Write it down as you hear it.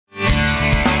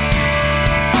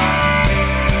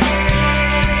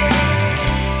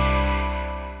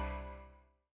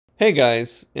Hey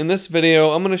guys, in this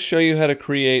video I'm going to show you how to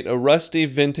create a rusty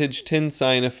vintage tin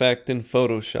sign effect in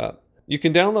Photoshop. You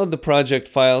can download the project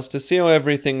files to see how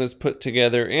everything was put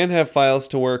together and have files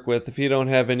to work with if you don't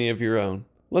have any of your own.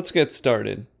 Let's get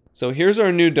started. So here's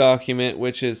our new document,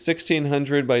 which is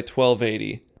 1600 by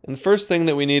 1280. And the first thing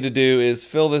that we need to do is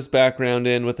fill this background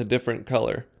in with a different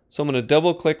color. So I'm going to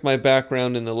double click my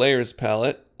background in the layers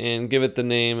palette and give it the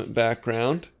name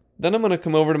background. Then I'm going to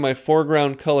come over to my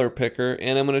foreground color picker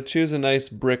and I'm going to choose a nice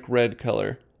brick red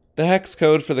color. The hex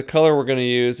code for the color we're going to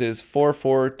use is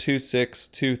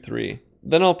 442623.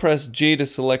 Then I'll press G to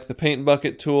select the paint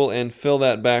bucket tool and fill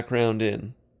that background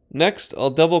in. Next, I'll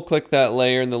double click that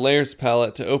layer in the layers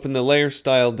palette to open the layer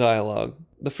style dialog.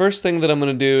 The first thing that I'm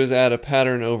going to do is add a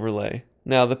pattern overlay.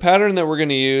 Now the pattern that we're going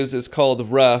to use is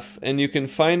called Rough, and you can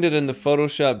find it in the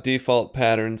Photoshop default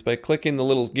patterns by clicking the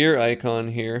little gear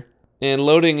icon here and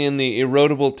loading in the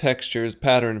Erodible Textures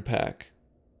pattern pack.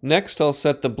 Next, I'll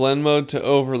set the blend mode to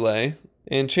overlay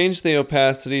and change the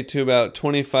opacity to about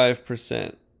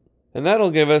 25%. And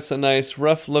that'll give us a nice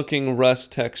rough looking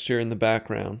rust texture in the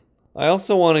background. I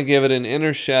also want to give it an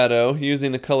inner shadow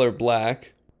using the color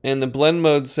black and the blend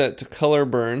mode set to color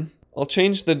burn. I'll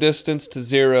change the distance to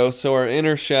 0 so our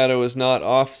inner shadow is not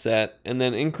offset, and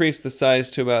then increase the size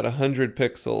to about 100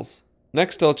 pixels.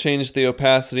 Next, I'll change the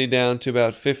opacity down to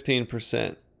about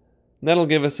 15%. That'll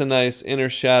give us a nice inner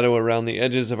shadow around the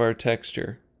edges of our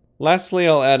texture. Lastly,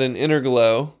 I'll add an inner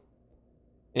glow,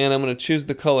 and I'm going to choose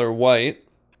the color white.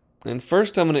 And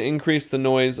first I'm going to increase the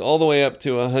noise all the way up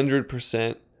to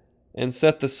 100% and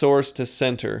set the source to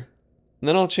center. And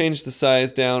then I'll change the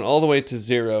size down all the way to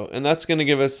 0, and that's going to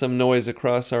give us some noise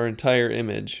across our entire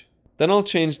image. Then I'll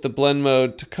change the blend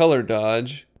mode to color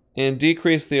dodge and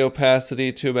decrease the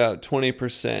opacity to about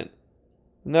 20%.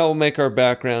 And that will make our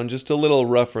background just a little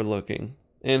rougher looking.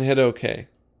 And hit OK.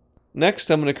 Next,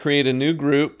 I'm going to create a new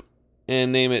group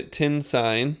and name it Tin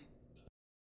Sign.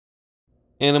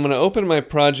 And I'm going to open my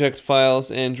project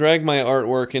files and drag my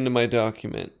artwork into my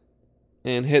document.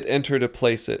 And hit enter to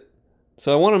place it.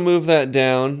 So I want to move that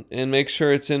down and make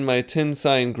sure it's in my Tin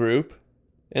Sign group.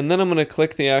 And then I'm going to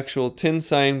click the actual Tin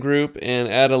Sign group and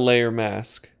add a layer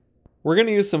mask. We're going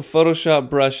to use some Photoshop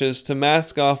brushes to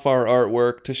mask off our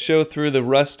artwork to show through the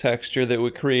rust texture that we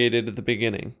created at the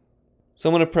beginning. So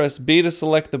I'm going to press B to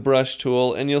select the brush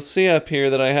tool, and you'll see up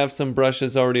here that I have some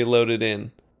brushes already loaded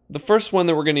in. The first one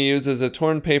that we're going to use is a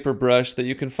torn paper brush that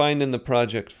you can find in the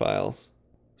project files.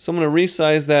 So I'm going to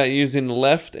resize that using the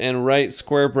left and right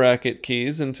square bracket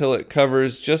keys until it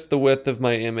covers just the width of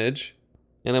my image.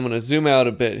 And I'm going to zoom out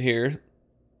a bit here.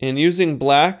 And using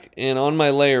black and on my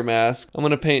layer mask, I'm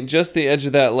going to paint just the edge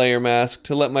of that layer mask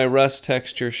to let my rust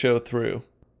texture show through.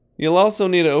 You'll also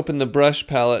need to open the brush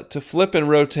palette to flip and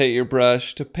rotate your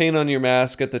brush to paint on your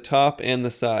mask at the top and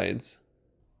the sides.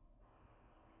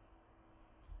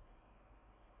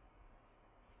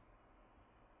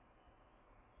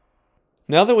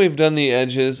 Now that we've done the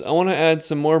edges, I want to add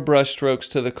some more brush strokes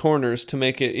to the corners to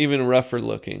make it even rougher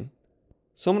looking.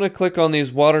 So I'm going to click on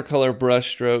these watercolor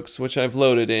brush strokes, which I've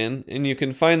loaded in, and you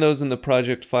can find those in the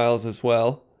project files as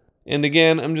well. And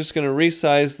again, I'm just going to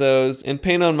resize those and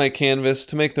paint on my canvas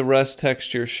to make the rust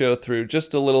texture show through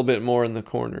just a little bit more in the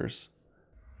corners.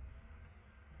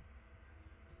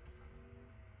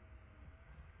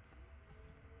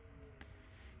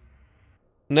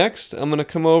 Next, I'm going to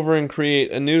come over and create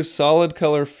a new solid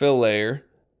color fill layer.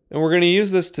 And we're going to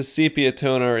use this to sepia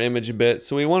tone our image a bit,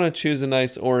 so we want to choose a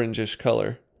nice orangish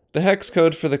color. The hex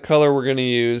code for the color we're going to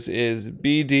use is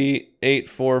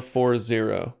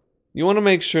BD8440. You want to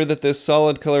make sure that this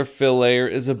solid color fill layer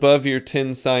is above your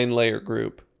Tin Sign layer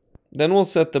group. Then we'll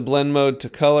set the blend mode to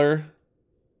color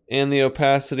and the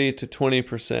opacity to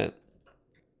 20%.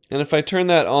 And if I turn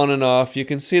that on and off, you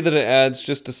can see that it adds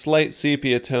just a slight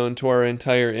sepia tone to our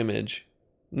entire image.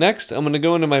 Next, I'm going to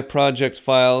go into my project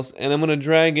files and I'm going to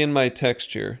drag in my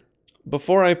texture.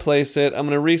 Before I place it, I'm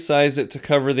going to resize it to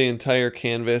cover the entire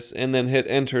canvas and then hit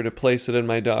enter to place it in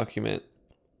my document.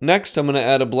 Next, I'm going to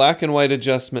add a black and white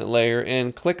adjustment layer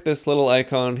and click this little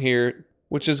icon here,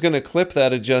 which is going to clip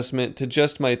that adjustment to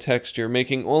just my texture,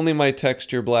 making only my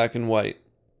texture black and white.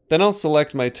 Then I'll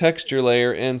select my texture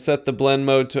layer and set the blend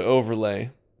mode to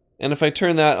overlay. And if I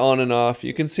turn that on and off,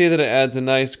 you can see that it adds a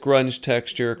nice grunge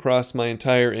texture across my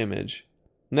entire image.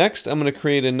 Next, I'm going to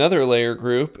create another layer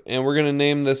group, and we're going to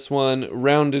name this one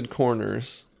Rounded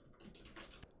Corners.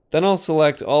 Then I'll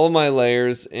select all of my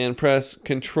layers and press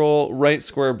Ctrl right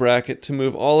square bracket to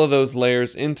move all of those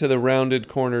layers into the Rounded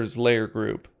Corners layer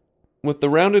group. With the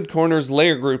Rounded Corners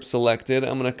layer group selected,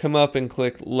 I'm going to come up and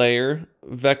click Layer,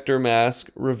 Vector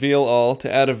Mask, Reveal All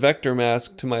to add a vector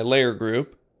mask to my layer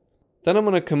group. Then I'm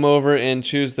going to come over and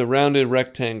choose the rounded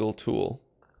rectangle tool.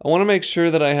 I want to make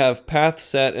sure that I have path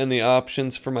set in the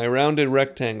options for my rounded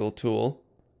rectangle tool,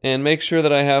 and make sure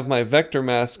that I have my vector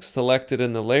mask selected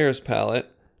in the layers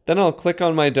palette. Then I'll click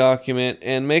on my document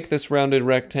and make this rounded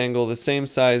rectangle the same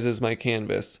size as my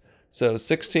canvas, so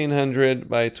 1600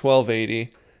 by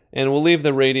 1280, and we'll leave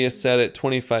the radius set at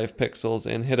 25 pixels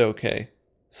and hit OK.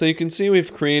 So you can see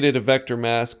we've created a vector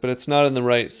mask, but it's not in the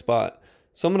right spot.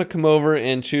 So I'm going to come over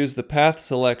and choose the path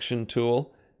selection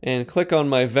tool and click on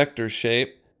my vector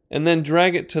shape, and then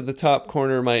drag it to the top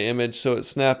corner of my image so it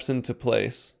snaps into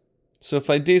place. So if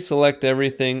I deselect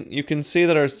everything, you can see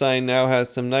that our sign now has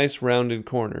some nice rounded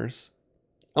corners.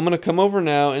 I'm going to come over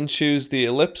now and choose the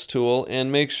ellipse tool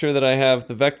and make sure that I have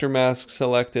the vector mask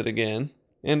selected again.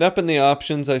 And up in the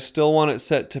options, I still want it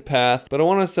set to path, but I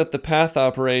want to set the path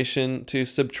operation to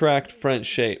subtract front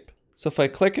shape. So if I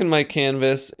click in my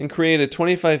canvas and create a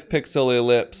 25 pixel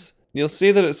ellipse, you'll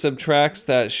see that it subtracts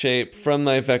that shape from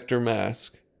my vector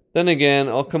mask. Then again,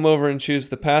 I'll come over and choose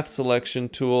the path selection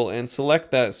tool and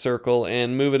select that circle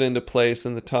and move it into place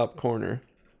in the top corner.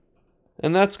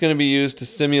 And that's going to be used to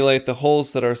simulate the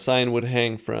holes that our sign would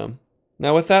hang from.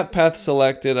 Now with that path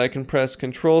selected, I can press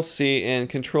Ctrl-C and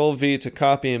Ctrl-V to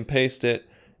copy and paste it,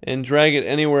 and drag it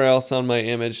anywhere else on my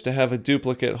image to have a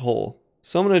duplicate hole.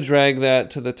 So I'm going to drag that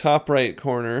to the top right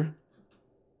corner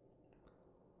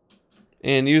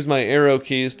and use my arrow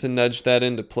keys to nudge that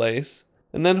into place.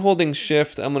 And then holding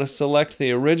Shift, I'm going to select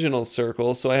the original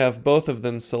circle so I have both of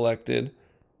them selected,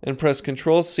 and press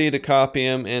Ctrl-C to copy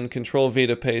them and Ctrl-V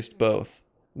to paste both.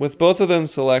 With both of them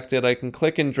selected, I can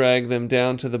click and drag them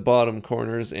down to the bottom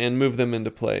corners and move them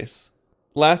into place.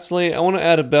 Lastly, I want to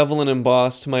add a bevel and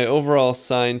emboss to my overall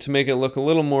sign to make it look a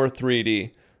little more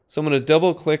 3D. So I'm going to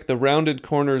double click the rounded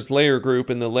corners layer group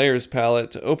in the layers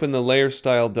palette to open the layer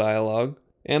style dialog,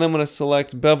 and I'm going to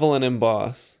select bevel and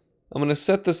emboss. I'm going to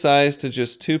set the size to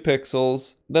just 2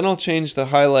 pixels, then I'll change the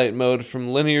highlight mode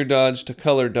from linear dodge to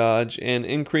color dodge and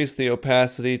increase the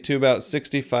opacity to about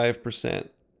 65%.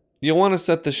 You'll want to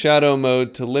set the shadow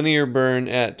mode to linear burn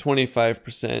at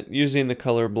 25% using the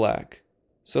color black.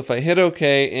 So if I hit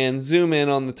OK and zoom in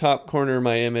on the top corner of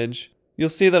my image, you'll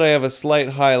see that I have a slight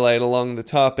highlight along the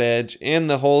top edge, and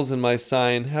the holes in my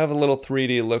sign have a little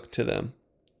 3D look to them.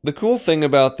 The cool thing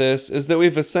about this is that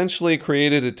we've essentially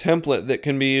created a template that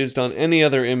can be used on any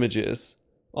other images.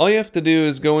 All you have to do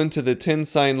is go into the tin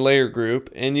sign layer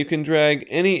group, and you can drag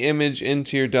any image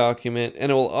into your document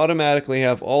and it will automatically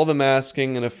have all the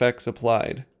masking and effects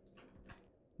applied.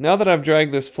 Now that I've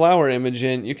dragged this flower image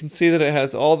in, you can see that it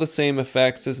has all the same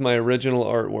effects as my original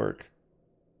artwork.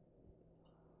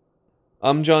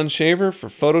 I'm John Shaver for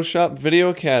Photoshop Video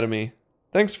Academy.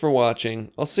 Thanks for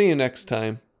watching. I'll see you next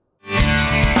time.